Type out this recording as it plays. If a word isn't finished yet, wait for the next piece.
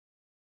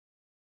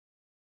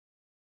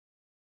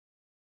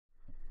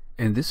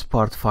In this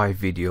part 5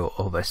 video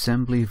of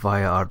assembly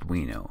via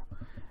Arduino,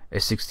 a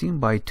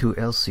 16x2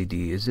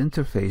 LCD is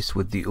interfaced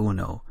with the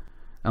Uno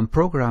and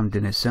programmed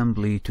in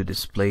assembly to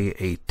display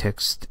a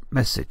text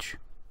message.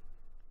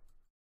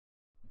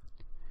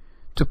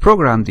 To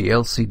program the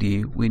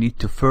LCD, we need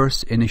to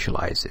first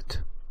initialize it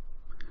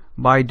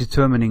by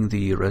determining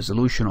the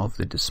resolution of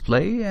the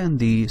display and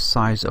the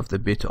size of the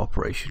bit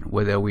operation,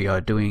 whether we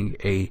are doing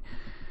a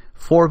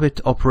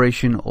 4-bit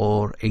operation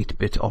or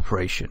 8-bit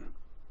operation.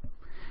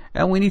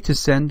 And we need to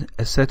send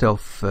a set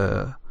of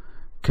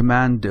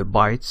command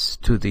bytes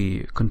to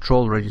the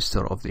control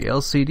register of the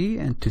LCD,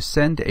 and to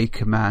send a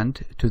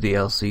command to the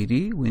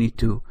LCD we need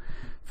to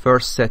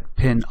first set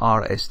pin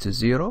RS to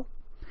 0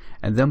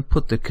 and then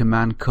put the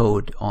command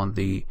code on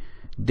the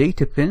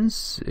data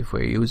pins. If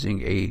we're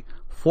using a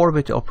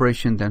 4-bit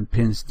operation, then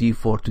pins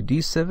D4 to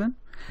D7,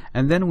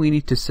 and then we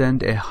need to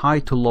send a high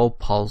to low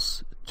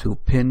pulse to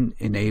pin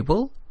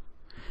enable.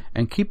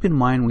 And keep in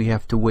mind we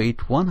have to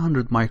wait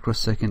 100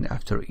 microseconds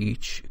after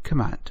each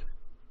command.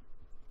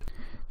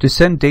 To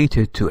send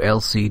data to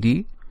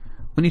LCD,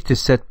 we need to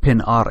set pin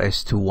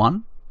RS to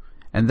 1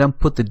 and then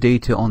put the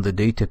data on the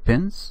data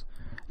pins,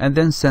 and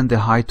then send the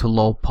high to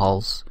low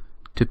pulse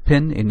to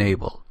pin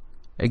enable.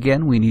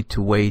 Again, we need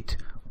to wait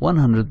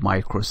 100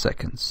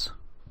 microseconds.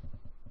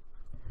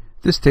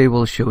 This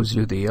table shows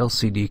you the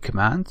LCD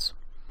commands.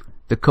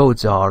 The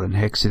codes are in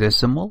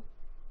hexadecimal.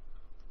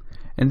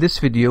 In this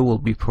video, we'll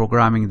be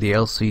programming the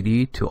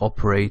LCD to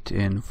operate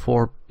in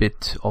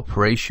 4-bit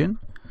operation.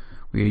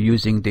 We are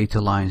using data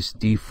lines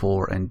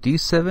D4 and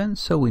D7,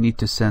 so we need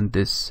to send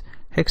this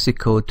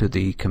hexacode to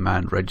the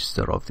command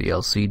register of the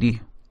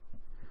LCD.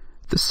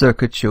 This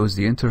circuit shows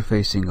the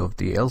interfacing of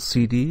the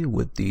LCD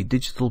with the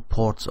digital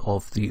ports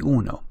of the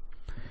Uno.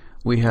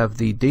 We have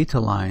the data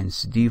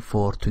lines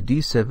D4 to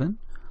D7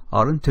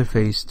 are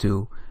interfaced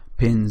to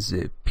pins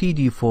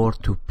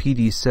PD4 to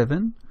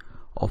PD7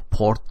 of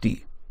port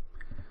D.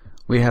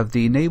 We have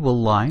the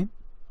enable line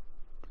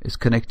is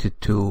connected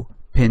to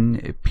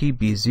pin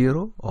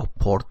PB0 of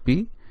port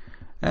B,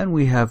 and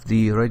we have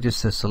the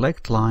register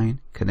select line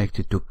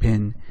connected to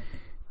pin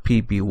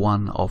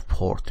PB1 of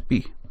port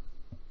B.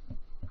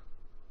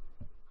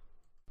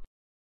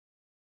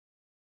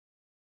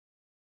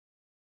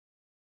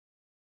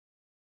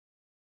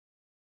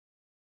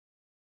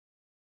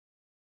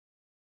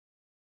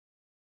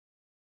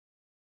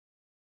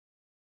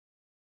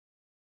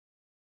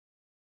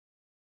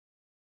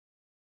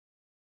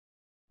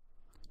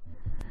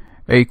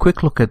 A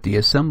quick look at the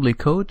assembly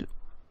code.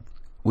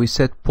 We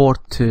set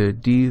port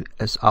D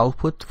as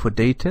output for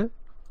data,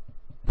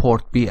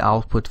 port B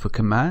output for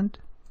command.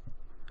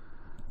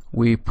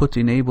 We put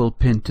enable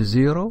pin to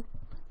 0,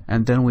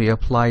 and then we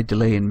apply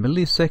delay in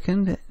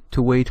millisecond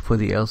to wait for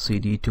the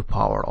LCD to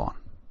power on.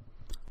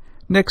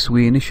 Next,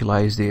 we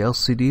initialize the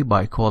LCD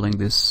by calling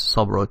this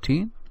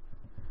subroutine.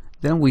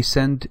 Then we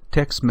send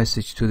text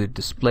message to the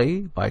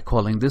display by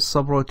calling this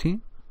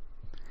subroutine,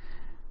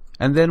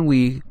 and then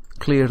we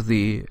clear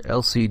the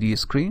LCD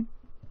screen,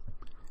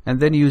 and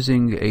then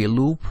using a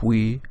loop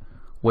we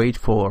wait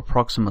for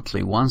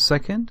approximately 1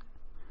 second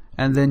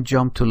and then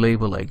jump to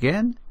label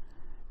again,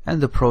 and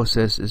the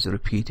process is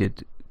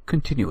repeated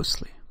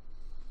continuously.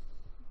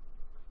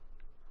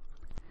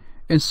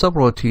 In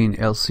subroutine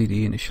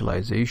LCD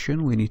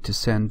initialization, we need to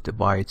send the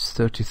bytes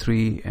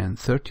 33 and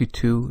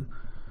 32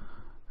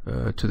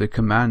 to the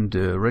command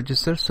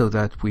register so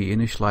that we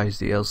initialize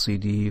the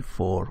LCD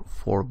for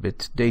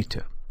 4-bit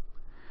data.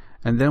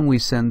 And then we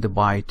send the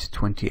byte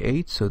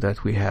 28 so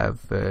that we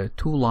have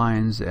 2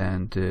 lines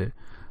and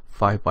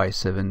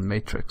 5x7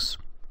 matrix.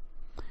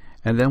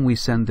 And then we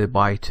send the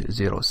byte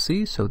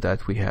 0C so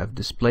that we have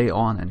display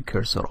on and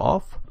cursor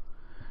off.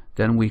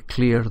 Then we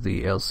clear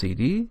the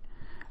LCD,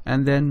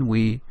 and then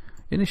we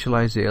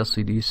initialize the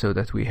LCD so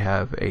that we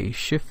have a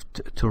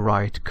shift to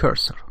right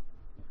cursor.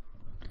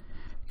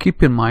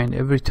 Keep in mind,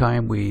 every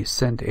time we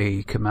send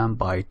a command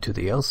byte to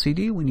the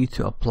LCD, we need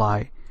to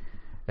apply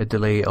a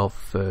delay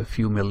of a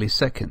few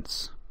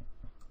milliseconds.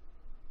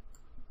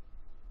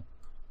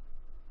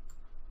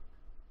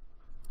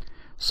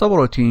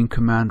 Subroutine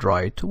command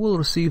write will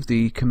receive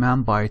the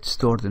command byte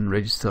stored in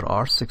register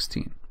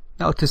R16.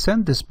 Now, to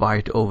send this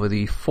byte over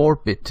the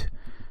 4-bit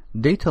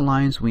data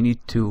lines, we need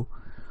to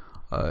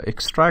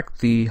extract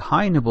the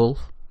high nibble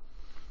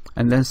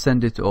and then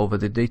send it over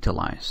the data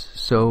lines.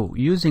 So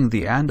using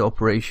the AND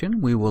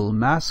operation, we will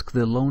mask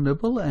the low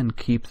nibble and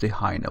keep the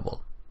high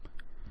nibble.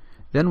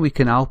 Then we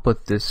can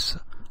output this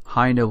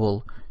high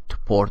nibble to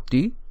port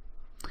D.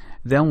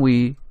 Then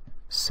we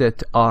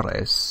set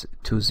RS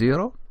to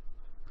 0,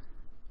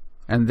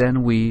 and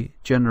then we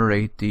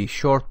generate the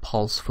short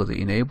pulse for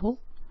the enable,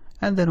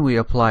 and then we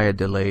apply a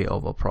delay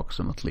of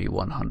approximately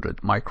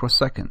 100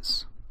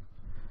 microseconds.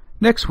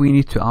 Next, we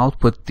need to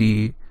output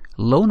the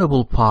low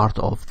nibble part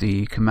of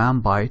the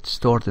command byte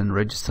stored in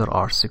register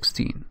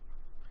R16.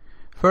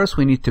 First,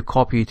 we need to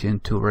copy it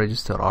into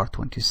register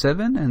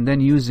R27, and then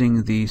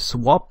using the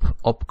swap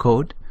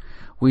opcode,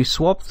 we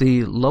swap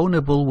the low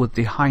nibble with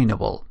the high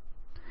nibble,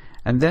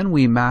 and then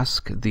we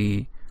mask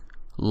the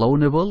low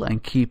nibble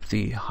and keep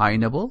the high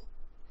nibble,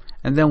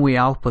 and then we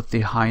output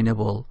the high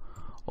nibble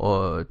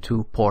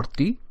to port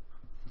D,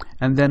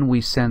 and then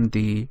we send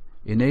the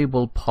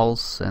enable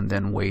pulse and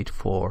then wait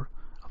for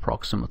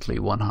approximately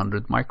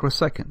 100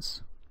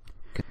 microseconds.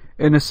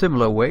 In a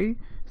similar way,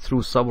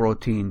 through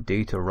subroutine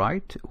data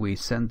write, we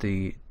send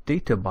the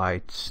data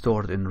byte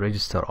stored in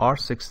register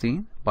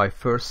R16 by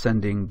first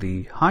sending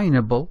the high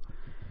nibble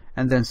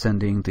and then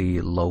sending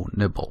the low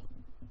nibble.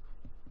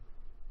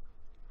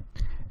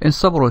 In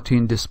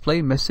subroutine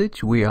display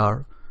message, we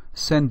are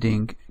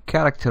sending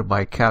character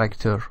by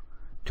character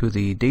to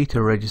the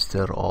data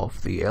register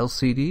of the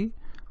LCD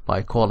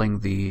by calling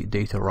the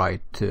data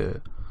write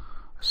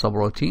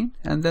subroutine,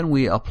 and then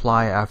we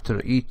apply,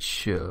 after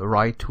each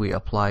write, we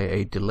apply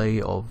a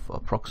delay of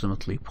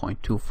approximately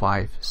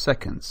 0.25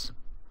 seconds.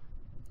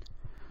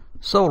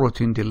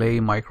 Subroutine delay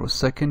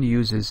microsecond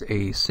uses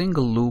a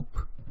single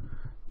loop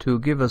to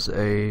give us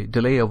a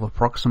delay of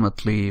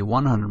approximately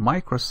 100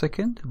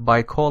 microsecond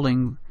by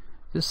calling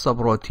this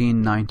subroutine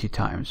 90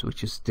 times,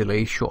 which is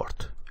delay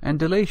short. And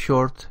delay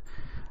short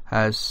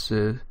has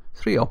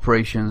 3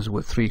 operations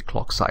with 3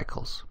 clock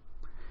cycles.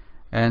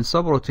 And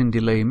subroutine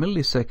delay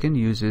millisecond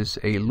uses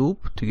a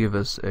loop to give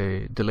us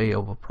a delay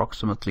of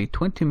approximately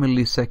 20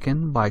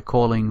 milliseconds by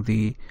calling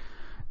the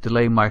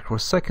delay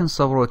microsecond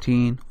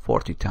subroutine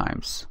 40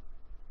 times.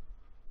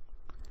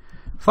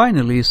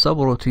 Finally,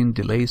 subroutine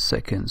delay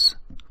seconds,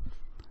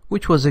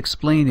 which was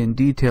explained in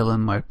detail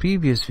in my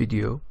previous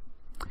video,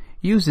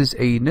 uses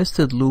a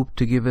nested loop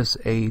to give us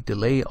a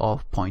delay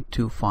of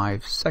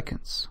 0.25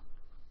 seconds.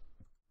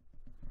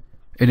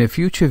 In a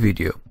future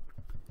video,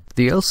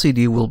 the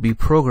LCD will be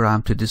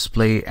programmed to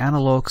display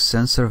analog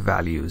sensor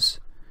values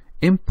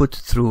input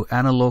through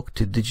analog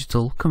to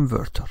digital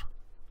converter.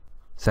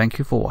 Thank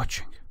you for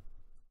watching.